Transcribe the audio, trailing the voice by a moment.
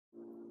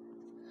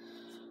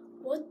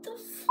What the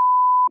f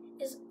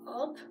is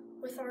up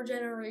with our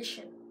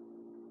generation?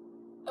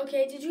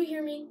 Okay, did you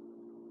hear me?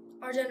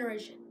 Our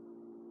generation.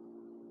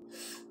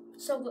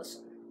 So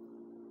listen.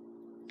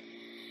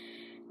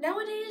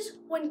 Nowadays,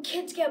 when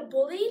kids get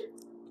bullied,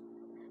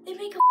 they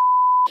make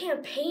a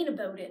campaign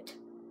about it.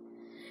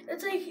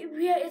 It's like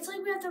we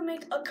have to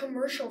make a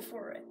commercial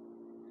for it.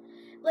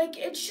 Like,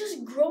 it's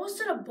just grow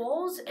to the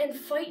balls and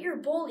fight your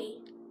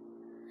bully.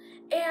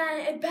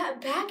 And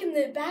back in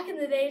the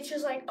day, it's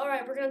just like, all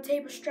right, we're gonna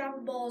tape a strap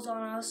of balls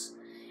on us,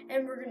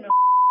 and we're gonna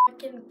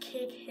fucking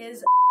kick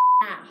his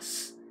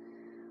ass.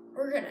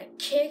 We're gonna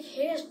kick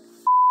his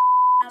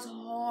ass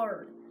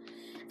hard.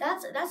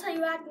 That's how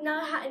you act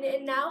now.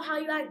 And now how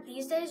you act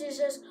these days is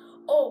just,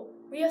 oh,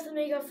 we have to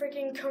make a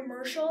freaking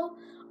commercial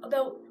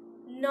about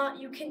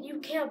you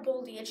can't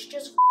bully. It's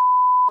just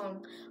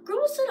wrong.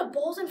 Grow a set of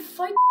balls and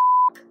fight.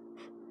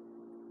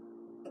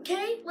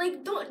 Okay,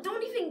 like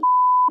don't even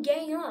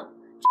gang up.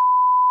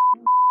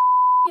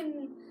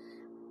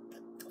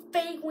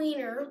 Fake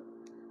wiener,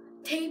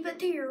 tape it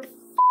to your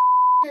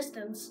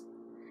distance,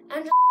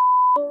 and just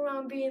go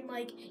around being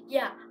like,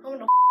 yeah, I'm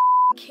gonna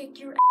kick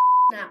your ass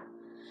now.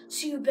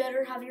 So you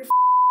better have your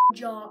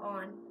jaw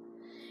on,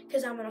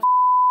 cause I'm gonna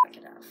fuck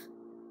it off.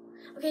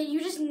 Okay,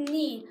 you just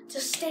need to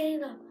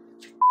stand up,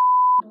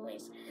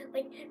 bullies.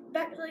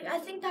 I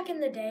think back in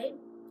the day,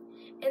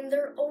 and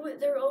they're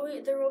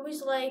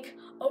always like,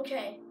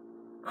 okay,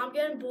 I'm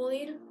getting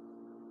bullied.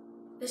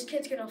 This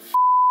kid's gonna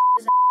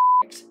his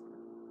ass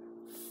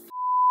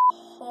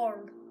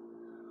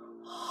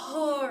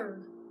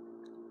hard.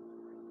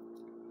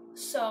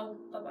 So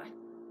bye bye.